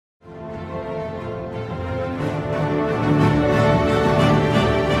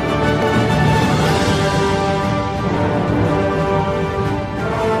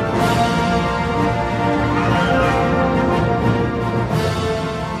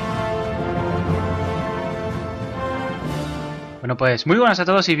Bueno, pues muy buenas a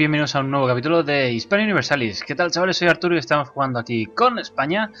todos y bienvenidos a un nuevo capítulo de Hispania Universalis. ¿Qué tal, chavales? Soy Arturo y estamos jugando aquí con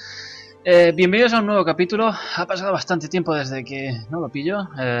España. Bienvenidos a un nuevo capítulo. Ha pasado bastante tiempo desde que no lo pillo.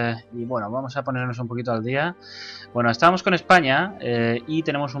 Y bueno, vamos a ponernos un poquito al día. Bueno, estábamos con España y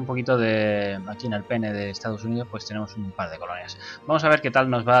tenemos un poquito de... Aquí en el pene de Estados Unidos pues tenemos un par de colonias. Vamos a ver qué tal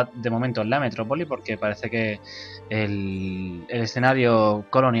nos va de momento en la metrópoli, porque parece que el escenario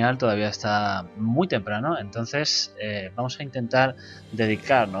colonial todavía está muy temprano. Entonces vamos a intentar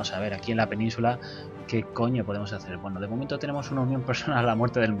dedicarnos a ver aquí en la península qué coño podemos hacer. Bueno, de momento tenemos una unión personal a la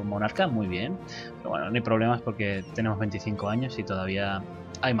muerte del monarca, muy bien. Pero bueno, no hay problemas porque tenemos 25 años y todavía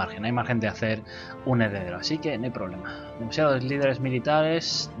hay margen de hacer un heredero, así que no hay problema. Demasiados líderes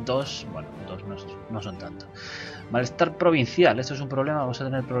militares, dos no son tanto. Malestar provincial, esto es un problema, vamos a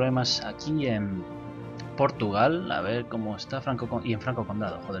tener problemas aquí en Portugal, a ver cómo está y en Franco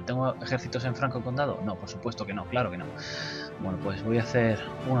Condado. Joder, ¿tengo ejércitos en Franco Condado? No, por supuesto que no, claro que no. Bueno, pues voy a hacer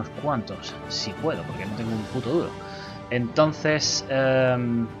unos cuantos, si puedo, porque no tengo un puto duro. Entonces,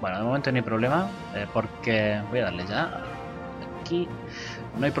 bueno, de momento no hay problema, porque voy a darle ya aquí.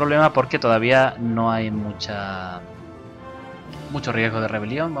 No hay problema porque todavía no hay mucho riesgo de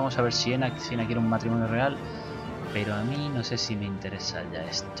rebelión. Vamos a ver si Siena quiere un matrimonio real, pero a mí no sé si me interesa ya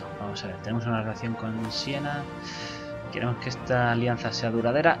esto. Vamos a ver, tenemos una relación con Siena. ¿Queremos que esta alianza sea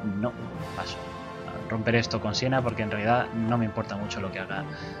duradera? No, paso. Romper esto con Siena porque en realidad no me importa mucho lo que haga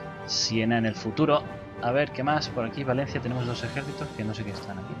Siena en el futuro. A ver, ¿qué más? Por aquí, Valencia, tenemos dos ejércitos que no sé qué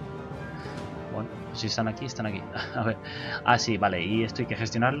están aquí. Bueno, si están aquí, están aquí. A ver. Ah, sí, vale, y esto hay que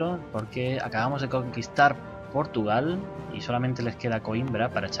gestionarlo porque acabamos de conquistar Portugal y solamente les queda Coimbra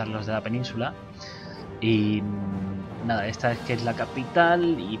para echarlos de la península. Y nada, esta es que es la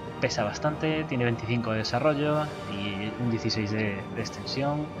capital y pesa bastante, tiene 25 de desarrollo y un 16 de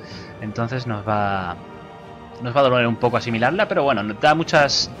extensión, entonces nos va a doler un poco asimilarla, pero bueno, da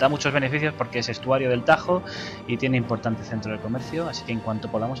muchos beneficios porque es estuario del Tajo y tiene importante centro de comercio, así que en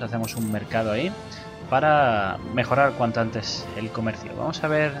cuanto podamos hacemos un mercado ahí para mejorar cuanto antes el comercio. Vamos a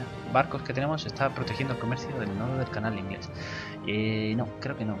ver barcos que tenemos, está protegiendo el comercio del nodo del canal inglés. No,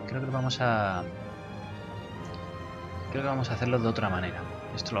 creo que vamos a hacerlo de otra manera.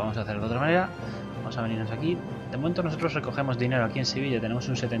 Esto lo vamos a hacer de otra manera. Vamos a venirnos aquí. De momento nosotros recogemos dinero aquí en Sevilla. Tenemos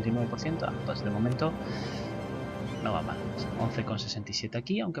un 79%. Pues de momento no va mal. 11,67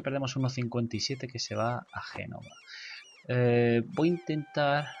 aquí, aunque perdemos 1,57 que se va a Génova. Voy a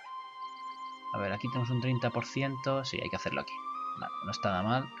intentar... A ver, aquí tenemos un 30%. Sí, hay que hacerlo aquí. Vale, no está nada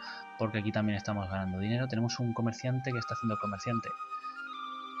mal, porque aquí también estamos ganando dinero. Tenemos un comerciante que está haciendo comerciante.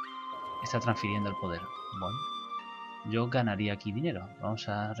 Está transfiriendo el poder. Bueno, yo ganaría aquí dinero. Vamos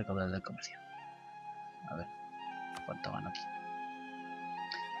a recaudar del comercio. A ver, ¿cuánto gano aquí?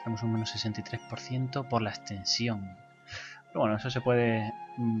 Tenemos un menos 63% por la extensión. Pero bueno, eso se puede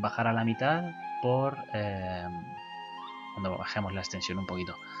bajar a la mitad por cuando bajemos la extensión un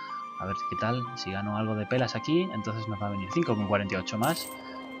poquito. A ver qué tal. Si gano algo de pelas aquí, entonces nos va a venir 5,48 más.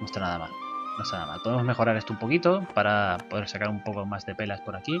 No está nada mal. No está nada mal. Podemos mejorar esto un poquito para poder sacar un poco más de pelas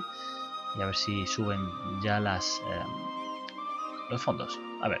por aquí. Y a ver si suben ya los fondos.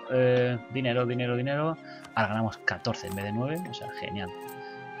 A ver, dinero. Ahora ganamos 14 en vez de 9. O sea, genial.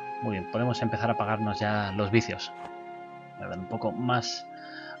 Muy bien, podemos empezar a pagarnos ya los vicios. A ver, un poco más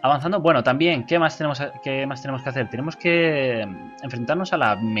avanzando. Bueno, también, ¿qué más tenemos que hacer? Tenemos que enfrentarnos a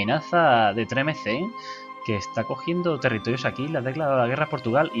la amenaza de Tremecén, que está cogiendo territorios aquí. Le ha declarado la guerra a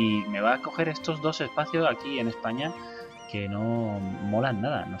Portugal y me va a coger estos dos espacios aquí en España que no molan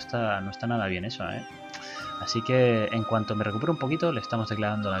nada. No está nada bien eso, ¿eh? Así que en cuanto me recupero un poquito, le estamos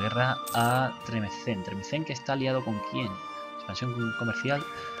declarando la guerra a Tremecén. Tremecén, que está aliado con quién? Expansión comercial.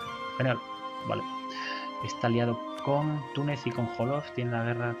 Genial, vale. Está aliado con Túnez y con Jolof. Tiene la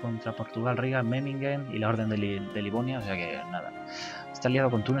guerra contra Portugal, Riga, Memmingen y la Orden de Livonia. O sea que nada. Está aliado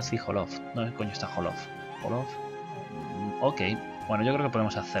con Túnez y Jolof. ¿Dónde coño está Jolof? Jolof. Ok, bueno, yo creo que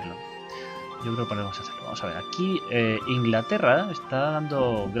podemos hacerlo. Vamos a ver, aquí Inglaterra está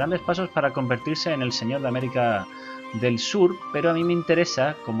dando grandes pasos para convertirse en el señor de América del Sur, pero a mí me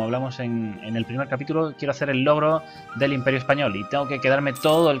interesa, como hablamos en el primer capítulo, quiero hacer el logro del Imperio Español y tengo que quedarme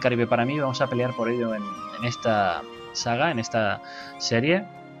todo el Caribe para mí. Vamos a pelear por ello en esta saga, en esta serie.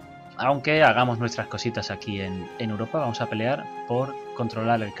 Aunque hagamos nuestras cositas aquí en Europa, vamos a pelear por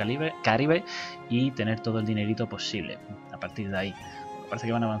controlar el Caribe y tener todo el dinerito posible a partir de ahí. Parece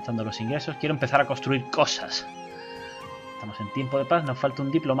que van avanzando los ingresos. Quiero empezar a construir cosas. Estamos en tiempo de paz. Nos falta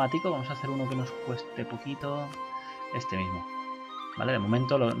un diplomático. Vamos a hacer uno que nos cueste poquito. Este mismo. Vale, de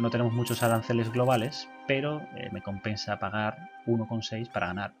momento no tenemos muchos aranceles globales. pero me compensa pagar 1,6 para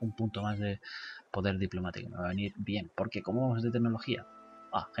ganar un punto más de poder diplomático. Me va a venir bien, porque como vamos de tecnología,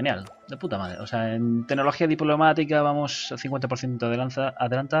 genial, de puta madre. O sea, en tecnología diplomática vamos 50%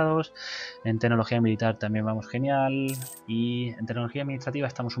 adelantados, en tecnología militar también vamos genial, y en tecnología administrativa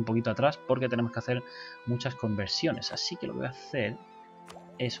estamos un poquito atrás porque tenemos que hacer muchas conversiones. Así que lo que voy a hacer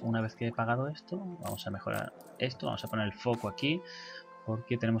es, una vez que he pagado esto, vamos a mejorar esto, vamos a poner el foco aquí,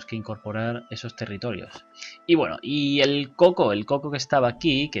 porque tenemos que incorporar esos territorios. Y bueno, y el coco que estaba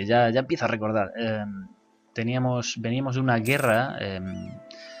aquí, que ya empiezo a recordar, veníamos de una guerra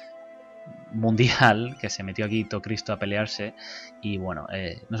mundial, que se metió aquí todo Cristo a pelearse, y bueno,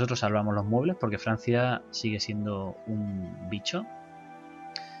 nosotros salvamos los muebles porque Francia sigue siendo un bicho,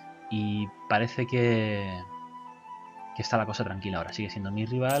 y parece que está la cosa tranquila ahora. Sigue siendo mi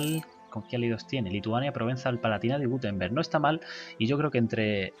rival. ¿Con qué aliados tiene? Lituania, Provenza, el Palatinado y Württemberg. No está mal, y yo creo que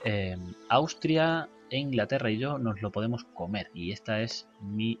entre Austria, Inglaterra y yo nos lo podemos comer, y esta es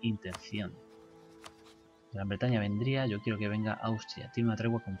mi intención. Gran Bretaña vendría, yo quiero que venga Austria. Tiene una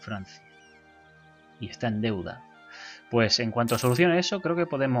tregua con Francia y está en deuda. Pues en cuanto solucione eso, creo que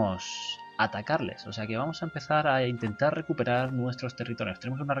podemos atacarles. O sea que vamos a empezar a intentar recuperar nuestros territorios.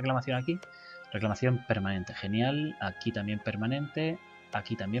 Tenemos una reclamación aquí. Reclamación permanente, genial. Aquí también permanente.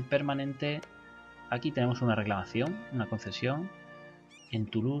 Aquí también permanente. Aquí tenemos una reclamación, una concesión. En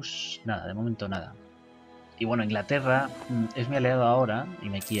Toulouse, nada, de momento nada. Y bueno, Inglaterra es mi aliado ahora y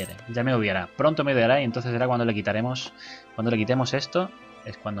me quiere. Ya me odiará. Pronto me odiará, y entonces será cuando le quitaremos. Cuando le quitemos esto,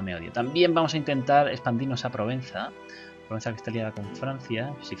 es cuando me odia. También vamos a intentar expandirnos a Provenza. Provenza, que está aliada con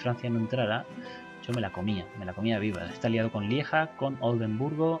Francia. Si Francia no entrara, yo me la comía viva. Está aliado con Lieja, con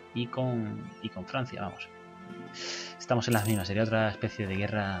Oldenburgo y con Francia, vamos. Estamos en las mismas, sería otra especie de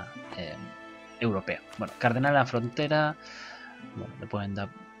guerra europea. Bueno, Cardenal en la frontera. Bueno, le pueden dar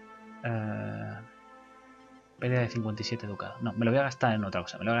pérdida de 57 ducados. No, me lo voy a gastar en otra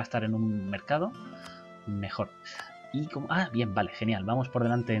cosa. Me lo voy a gastar en un mercado mejor. Y como... bien, vale, genial. Vamos por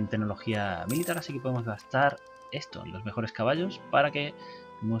delante en tecnología militar, así que podemos gastar esto, los mejores caballos, para que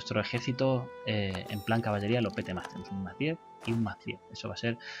nuestro ejército en plan caballería lo pete más. Tenemos un más 10 y un más 10. Eso va a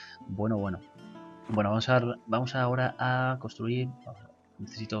ser bueno. Bueno, vamos ahora a construir.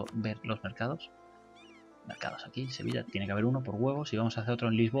 Necesito ver los mercados. Mercados aquí, Sevilla, tiene que haber uno por huevos, y vamos a hacer otro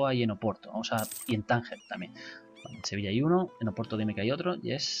en Lisboa y en Oporto. Y en Tánger también. Vale, en Sevilla hay uno, en Oporto dime que hay otro,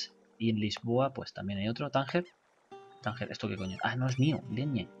 yes. Y en Lisboa pues también hay otro. Tánger, ¿esto qué coño? No es mío,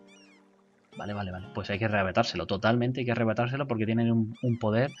 leñe. Vale. Pues hay que arrebatárselo, totalmente hay que arrebatárselo, porque tienen un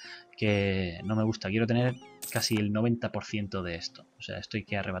poder que no me gusta. Quiero tener casi el 90% de esto. O sea, esto hay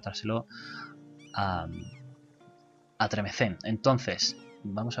que arrebatárselo a Tremecén. Entonces,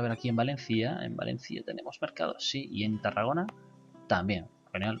 vamos a ver aquí en Valencia. En Valencia tenemos mercados, sí. Y en Tarragona también.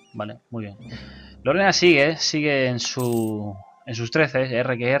 Genial, vale, muy bien. Lorena sigue en sus 13,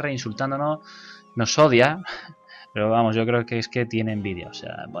 R que R, insultándonos. Nos odia. Pero vamos, yo creo que es que tiene envidia. O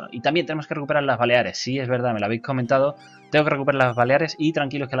sea, bueno, y también tenemos que recuperar las Baleares. Sí, es verdad, me lo habéis comentado. Tengo que recuperar las Baleares, y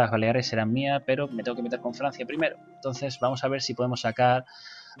tranquilos que las Baleares serán mías, pero me tengo que meter con Francia primero. Entonces vamos a ver si podemos sacar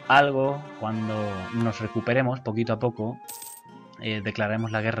algo cuando nos recuperemos poquito a poco.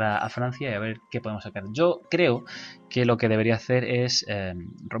 Declararemos la guerra a Francia y a ver qué podemos sacar. Yo creo que lo que debería hacer es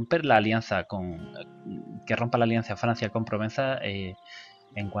romper la alianza que rompa la alianza Francia con Provenza.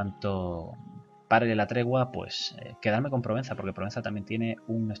 En cuanto pare la tregua, pues quedarme con Provenza, porque Provenza también tiene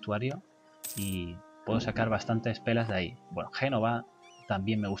un estuario y puedo sacar bastantes pelas de ahí. Bueno, Génova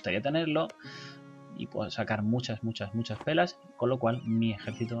también me gustaría tenerlo, y puedo sacar muchas pelas, con lo cual mi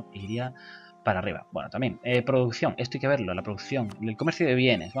ejército iría para arriba. Bueno, también producción, esto hay que verlo, la producción, el comercio de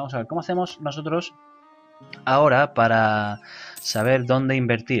bienes. Vamos a ver cómo hacemos nosotros ahora para saber dónde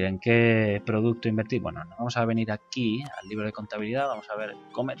invertir, en qué producto invertir. Bueno, vamos a venir aquí al libro de contabilidad, vamos a ver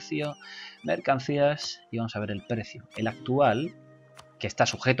comercio, mercancías, y vamos a ver el precio. El actual, que está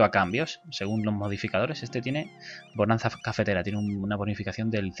sujeto a cambios según los modificadores, este tiene bonanza cafetera, tiene una bonificación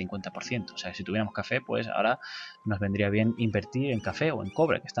del 50%. O sea, si tuviéramos café, pues ahora nos vendría bien invertir en café o en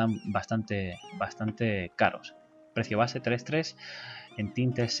cobre, que están bastante caros. Precio base 3,3. En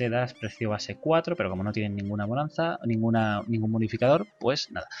tintes, sedas, precio base 4, pero como no tienen ninguna bonanza, ningún bonificador, pues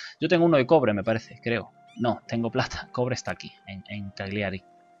nada. Yo tengo uno de cobre, me parece, creo. No, tengo plata. Cobre está aquí, en Cagliari.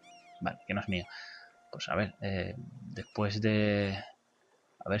 Vale, que no es mío. Pues a ver, después de...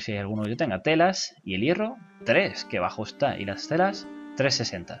 A ver si hay alguno que yo tenga. Telas y el hierro, 3, que bajo está. Y las telas,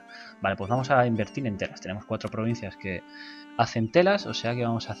 3,60. Vale, pues vamos a invertir en telas. Tenemos 4 provincias que hacen telas, o sea que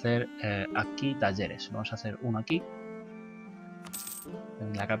vamos a hacer aquí talleres. Vamos a hacer uno aquí,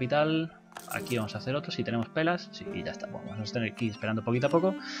 en la capital. aquí vamos a hacer otro, si tenemos pelas, sí, y ya está. Bueno, vamos a estar aquí esperando poquito a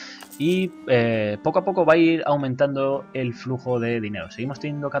poco y poco a poco va a ir aumentando el flujo de dinero. Seguimos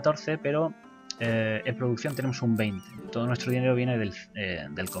teniendo 14, pero en producción tenemos un 20. Todo nuestro dinero viene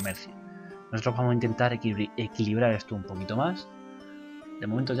del comercio. Nosotros vamos a intentar equilibrar esto un poquito más. De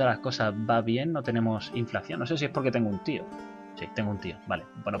momento ya las cosas va bien, no tenemos inflación. No sé si es porque tengo un tío. Sí, tengo un tío, vale.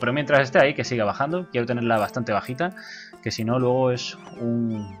 Bueno, pero mientras esté ahí, que siga bajando. Quiero tenerla bastante bajita, que si no luego es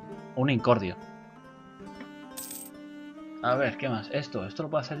un incordio. A ver, ¿qué más? Esto lo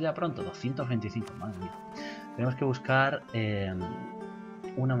puedo hacer ya pronto. 225, madre mía. Tenemos que buscar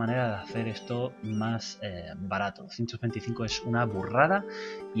una manera de hacer esto más barato. 225 es una burrada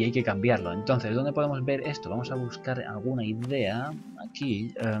y hay que cambiarlo. Entonces, ¿dónde podemos ver esto? Vamos a buscar alguna idea.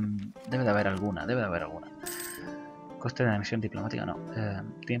 Aquí debe de haber alguna, Coste de la misión diplomática, no.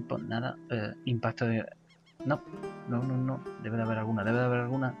 Tiempo, nada. Impacto de... No. Debe de haber alguna, Debe de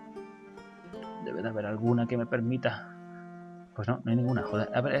haber alguna que me permita... Pues no hay ninguna, joder.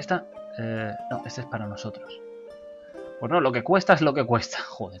 A ver, esta... no, esta es para nosotros. Pues no, lo que cuesta es lo que cuesta.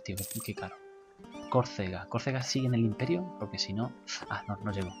 Joder, tío, qué caro. Córcega. ¿Córcega sigue en el Imperio? Porque si no... Ah,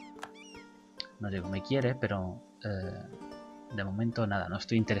 no llego. No llego. Me quiere, pero... de momento nada, no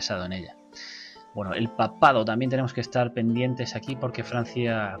estoy interesado en ella. Bueno, el papado también tenemos que estar pendientes aquí porque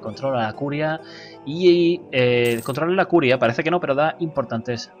Francia controla la curia y controlar la curia parece que no, pero da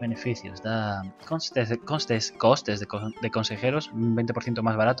importantes beneficios. Da costes de consejeros 20%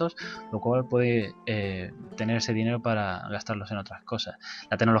 más baratos, lo cual puede tener ese dinero para gastarlos en otras cosas.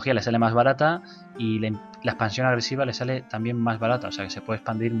 La tecnología le sale más barata y la expansión agresiva le sale también más barata, o sea que se puede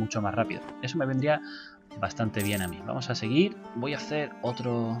expandir mucho más rápido. Eso me vendría bastante bien a mí. Vamos a seguir. Voy a hacer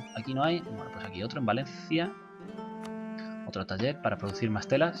otro... Aquí no hay. Bueno, pues aquí otro en Valencia. Otro taller para producir más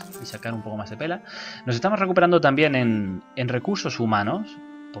telas y sacar un poco más de pela. Nos estamos recuperando también en recursos humanos.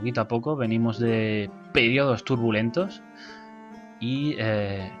 Poquito a poco. Venimos de periodos turbulentos. Y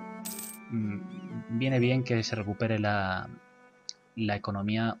viene bien que se recupere la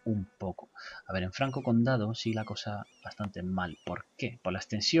economía un poco. A ver, en Franco Condado sí la cosa bastante mal. ¿Por qué? Por la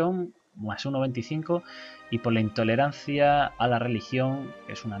extensión... más 1,25 y por la intolerancia a la religión,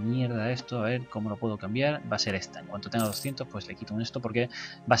 que es una mierda esto. A ver cómo lo puedo cambiar. Va a ser esta. En cuanto tenga 200 pues le quito un esto porque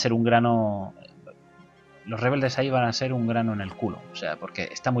va a ser un grano. Los rebeldes ahí van a ser un grano en el culo, o sea, porque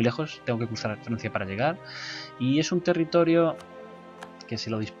está muy lejos, tengo que cruzar Francia para llegar y es un territorio que se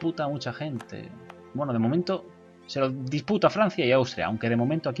lo disputa a mucha gente. Bueno, de momento se lo disputa Francia y Austria, aunque de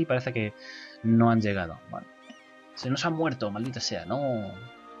momento aquí parece que no han llegado. Bueno, se nos han muerto, maldita sea,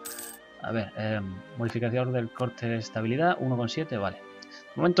 no. A ver, modificador del corte de estabilidad, 1,7, vale.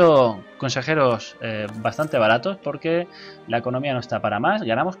 De momento, consejeros bastante baratos porque la economía no está para más.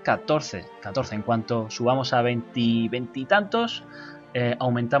 Ganamos 14. En cuanto subamos a 20 y tantos,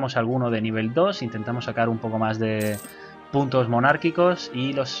 aumentamos alguno de nivel 2, intentamos sacar un poco más de puntos monárquicos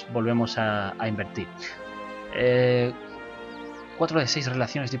y los volvemos a invertir. 4 de 6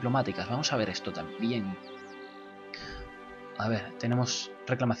 relaciones diplomáticas. Vamos a ver esto también. A ver, tenemos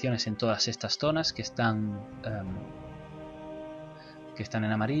reclamaciones en todas estas zonas que están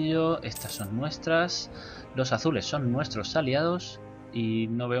en amarillo. Estas son nuestras. Los azules son nuestros aliados. Y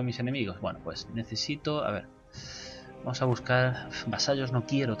no veo mis enemigos. Bueno, pues necesito... A ver, vamos a buscar... Vasallos no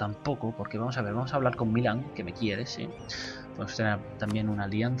quiero tampoco, porque vamos a ver, vamos a hablar con Milán, que me quiere, sí. Podemos tener también una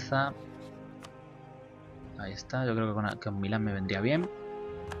alianza. Ahí está, yo creo que con Milán me vendría bien.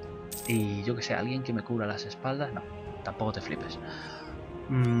 Y yo que sé, alguien que me cubra las espaldas, no. Tampoco te flipes.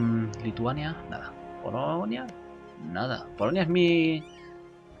 Lituania, nada. Polonia, nada. Polonia es mi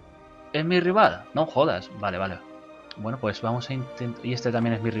rival. No jodas. Vale. Bueno, pues vamos a intentar... Y este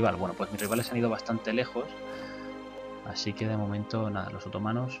también es mi rival. Bueno, pues mis rivales han ido bastante lejos. Así que de momento, nada. Los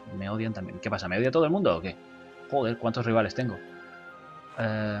otomanos me odian también. ¿Qué pasa? ¿Me odia todo el mundo o qué? Joder, ¿cuántos rivales tengo?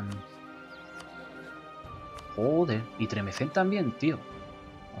 Joder. Y Tremecén también, tío.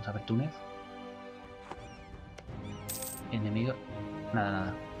 Vamos a ver Túnez. Enemigo...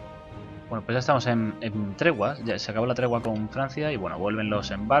 Nada. Bueno, pues ya estamos en treguas. Ya se acabó la tregua con Francia y bueno, vuelven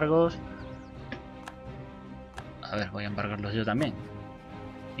los embargos. A ver, voy a embargarlos yo también.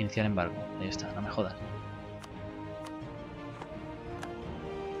 Iniciar embargo. Ahí está, no me jodas.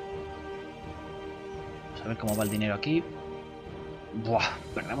 Vamos a ver cómo va el dinero aquí. Buah,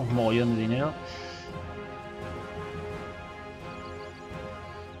 perdemos un mogollón de dinero.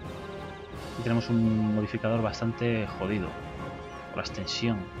 Y tenemos un modificador bastante jodido por la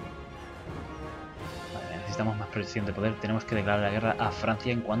extensión. Vale, necesitamos más proyección de poder. Tenemos que declarar la guerra a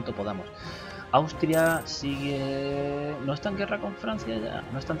Francia en cuanto podamos. Austria sigue... ¿No está en guerra con Francia ya?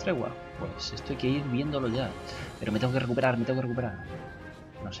 ¿No está en tregua? Pues esto hay que ir viéndolo ya. Pero me tengo que recuperar,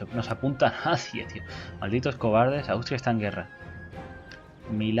 No se apunta nadie, tío. Malditos cobardes. Austria está en guerra.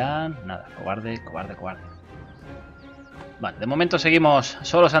 Milán, nada. Cobarde, cobarde, cobarde. Vale, de momento seguimos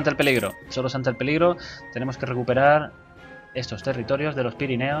solos ante el peligro. Solos ante el peligro. Tenemos que recuperar estos territorios de los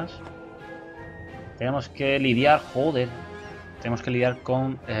Pirineos. Tenemos que lidiar, joder. Tenemos que lidiar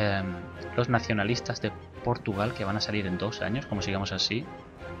con los nacionalistas de Portugal que van a salir en 2 años, como sigamos así.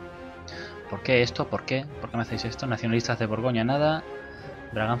 ¿Por qué esto? ¿Por qué? ¿Por qué me hacéis esto? Nacionalistas de Borgoña, nada.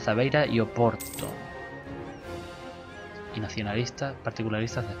 Braganza, Beira y Oporto. Y nacionalistas,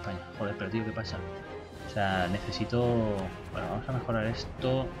 particularistas de España. Joder, pero tío, ¿qué pasa? O sea, necesito... Bueno, vamos a mejorar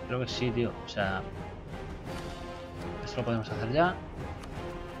esto. Creo que sí, tío. O sea... Esto lo podemos hacer ya.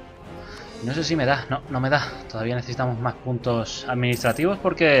 No sé si me da. No, no me da. Todavía necesitamos más puntos administrativos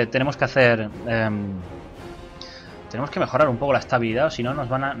porque tenemos que hacer... tenemos que mejorar un poco la estabilidad, o si no nos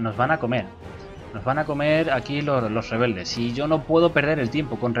van a comer. Nos van a comer aquí los rebeldes. Y yo no puedo perder el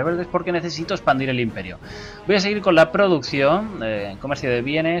tiempo con rebeldes porque necesito expandir el imperio. Voy a seguir con la producción, comercio de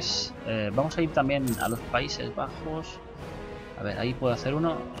bienes. Vamos a ir también a los Países Bajos. A ver, ahí puedo hacer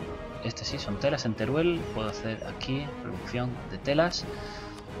uno. Este sí, son telas en Teruel. Puedo hacer aquí producción de telas.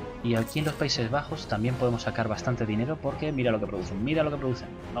 Y aquí en los Países Bajos también podemos sacar bastante dinero porque mira lo que producen. Mira lo que producen.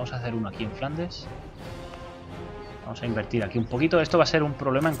 Vamos a hacer uno aquí en Flandes. Vamos a invertir aquí un poquito. Esto va a ser un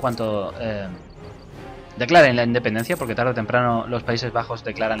problema en cuanto declaren la independencia, porque tarde o temprano los Países Bajos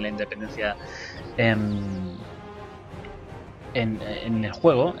declaran la independencia en el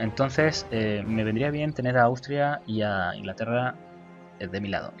juego. Entonces me vendría bien tener a Austria y a Inglaterra de mi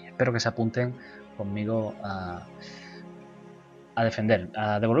lado. Y espero que se apunten conmigo a defender,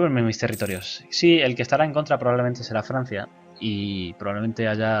 a devolverme mis territorios. Sí, el que estará en contra probablemente será Francia y probablemente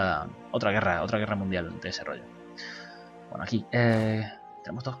haya otra guerra mundial de ese rollo. Bueno, aquí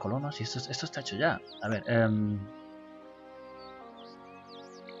tenemos 2 colonos y esto está hecho ya. A ver,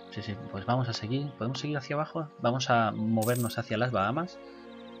 sí, pues vamos a seguir. ¿Podemos seguir hacia abajo? Vamos a movernos hacia las Bahamas.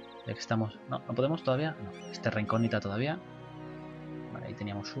 Ya que estamos... No, ¿no podemos todavía? No, es terra incógnita todavía. Vale, ahí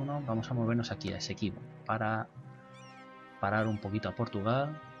teníamos uno. Vamos a movernos aquí a Esequibo para parar un poquito a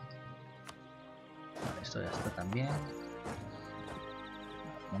Portugal. Vale, esto ya está también.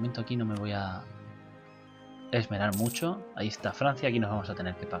 De momento aquí no me voy a esmerar mucho. Ahí está Francia, aquí nos vamos a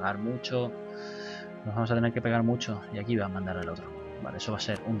tener que pagar mucho. Nos vamos a tener que pegar mucho. Y aquí va a mandar al otro. Vale, eso va a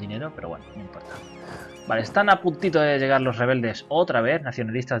ser un dinero, pero bueno, no importa. Vale, están a puntito de llegar los rebeldes otra vez,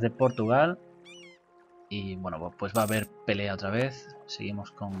 nacionalistas de Portugal. Y bueno, pues va a haber pelea otra vez.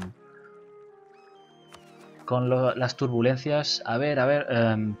 Seguimos con las turbulencias. A ver,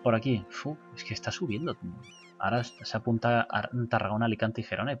 por aquí. Uf, es que está subiendo. Ahora se apunta a Tarragona, Alicante y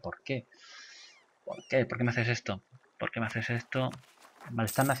Gerona. ¿Y por qué? ¿Por qué? ¿Por qué me haces esto? ¿Por qué me haces esto?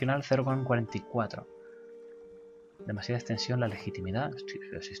 Malestar nacional 0,44. Demasiada extensión la legitimidad.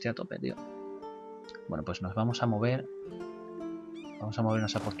 Estoy a tope, tío. Bueno, pues nos vamos a mover. Vamos a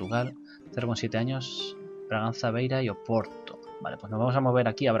movernos a Portugal. 0,7 años. Braganza, Beira y Oporto. Vale, pues nos vamos a mover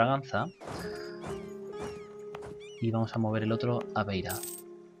aquí a Braganza. Y vamos a mover el otro a Beira.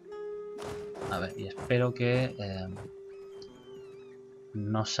 A ver, y espero que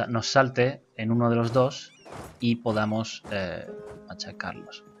nos salte en uno de los dos y podamos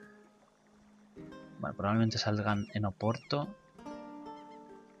machacarlos. Vale, probablemente salgan en Oporto.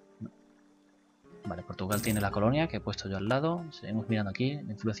 No. Vale, Portugal tiene la colonia que he puesto yo al lado. Seguimos mirando aquí,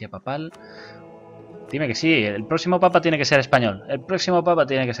 influencia papal. Dime que sí, el próximo papa tiene que ser español. El próximo papa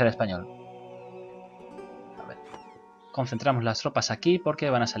tiene que ser español. A ver, concentramos las tropas aquí porque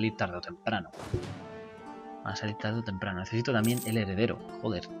van a salir tarde o temprano. Van a salir tarde o temprano. Necesito también el heredero.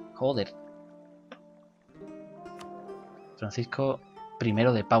 Joder, joder. Francisco I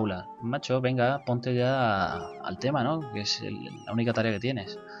de Paula. Macho, venga, ponte ya al tema, ¿no? Que es la única tarea que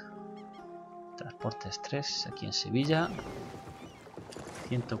tienes. Transportes 3 aquí en Sevilla.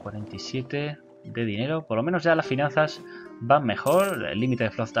 147 de dinero. Por lo menos ya las finanzas van mejor. El límite de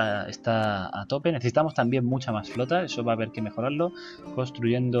flota está a tope. Necesitamos también mucha más flota. Eso va a haber que mejorarlo.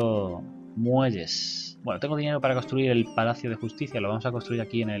 Construyendo muelles. Bueno, tengo dinero para construir el Palacio de Justicia. Lo vamos a construir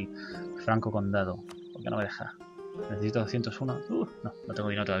aquí en el Franco Condado. ¿Por qué no me deja? Necesito 201. No tengo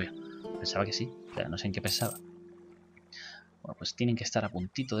dinero todavía. Pensaba que sí. O sea, no sé en qué pensaba. Bueno, pues tienen que estar a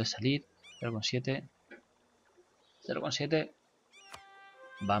puntito de salir. 0,7. 0,7.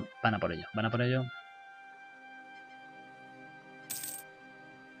 Van a por ello. Van a por ello.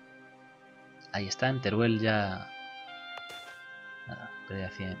 Ahí está. En Teruel ya... Nada,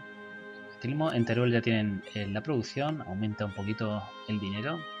 pelea 100. En Teruel ya tienen la producción. Aumenta un poquito el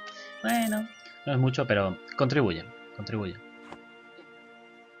dinero. Bueno, no es mucho, pero contribuye.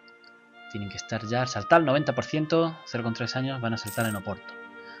 Tienen que estar ya, saltar el 90%, 0,3 años, van a saltar en Oporto.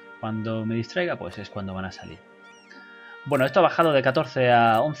 Cuando me distraiga, pues es cuando van a salir. Bueno, esto ha bajado de 14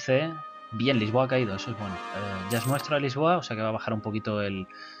 a 11. Bien, Lisboa ha caído, eso es bueno. Ya es nuestra Lisboa, o sea que va a bajar un poquito el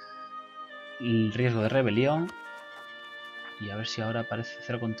riesgo de rebelión. Y a ver si ahora aparece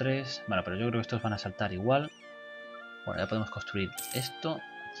 0,3. Bueno, pero yo creo que estos van a saltar igual. Bueno, ya podemos construir esto.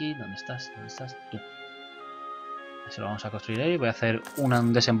 Aquí, ¿dónde estás? ¿Dónde estás tú? Eso lo vamos a construir ahí. Voy a hacer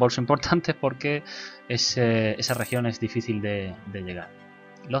un desembolso importante porque esa región es difícil de llegar.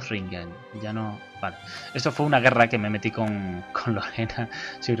 Lothringen, ya no... Vale. Esto fue una guerra que me metí con Lorena,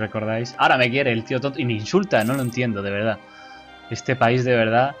 si recordáis. Ahora me quiere el tío tonto y me insulta, no lo entiendo, de verdad. Este país, de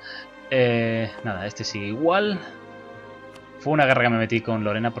verdad... nada, este sigue igual. Fue una guerra que me metí con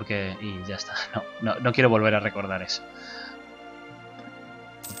Lorena porque... Y ya está, no quiero volver a recordar eso.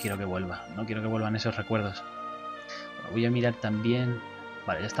 No quiero que vuelva, no quiero que vuelvan esos recuerdos. Bueno, voy a mirar también...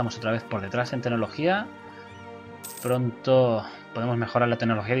 Vale, ya estamos otra vez por detrás en tecnología. Pronto podemos mejorar la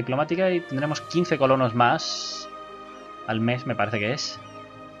tecnología diplomática y tendremos 15 colonos más al mes, me parece que es,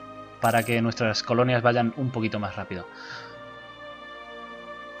 para que nuestras colonias vayan un poquito más rápido.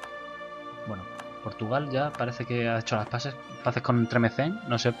 Bueno, Portugal ya parece que ha hecho las paces con Tremecén.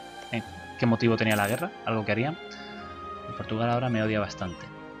 No sé qué motivo tenía la guerra, algo que harían. Y Portugal ahora me odia bastante.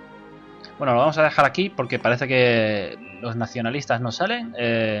 Bueno, lo vamos a dejar aquí porque parece que los nacionalistas no salen.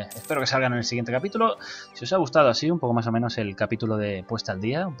 Espero que salgan en el siguiente capítulo. Si os ha gustado así, un poco más o menos el capítulo de Puesta al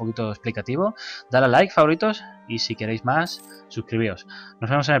Día, un poquito explicativo, dale a like, favoritos, y si queréis más, suscribíos.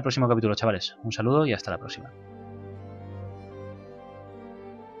 Nos vemos en el próximo capítulo, chavales. Un saludo y hasta la próxima.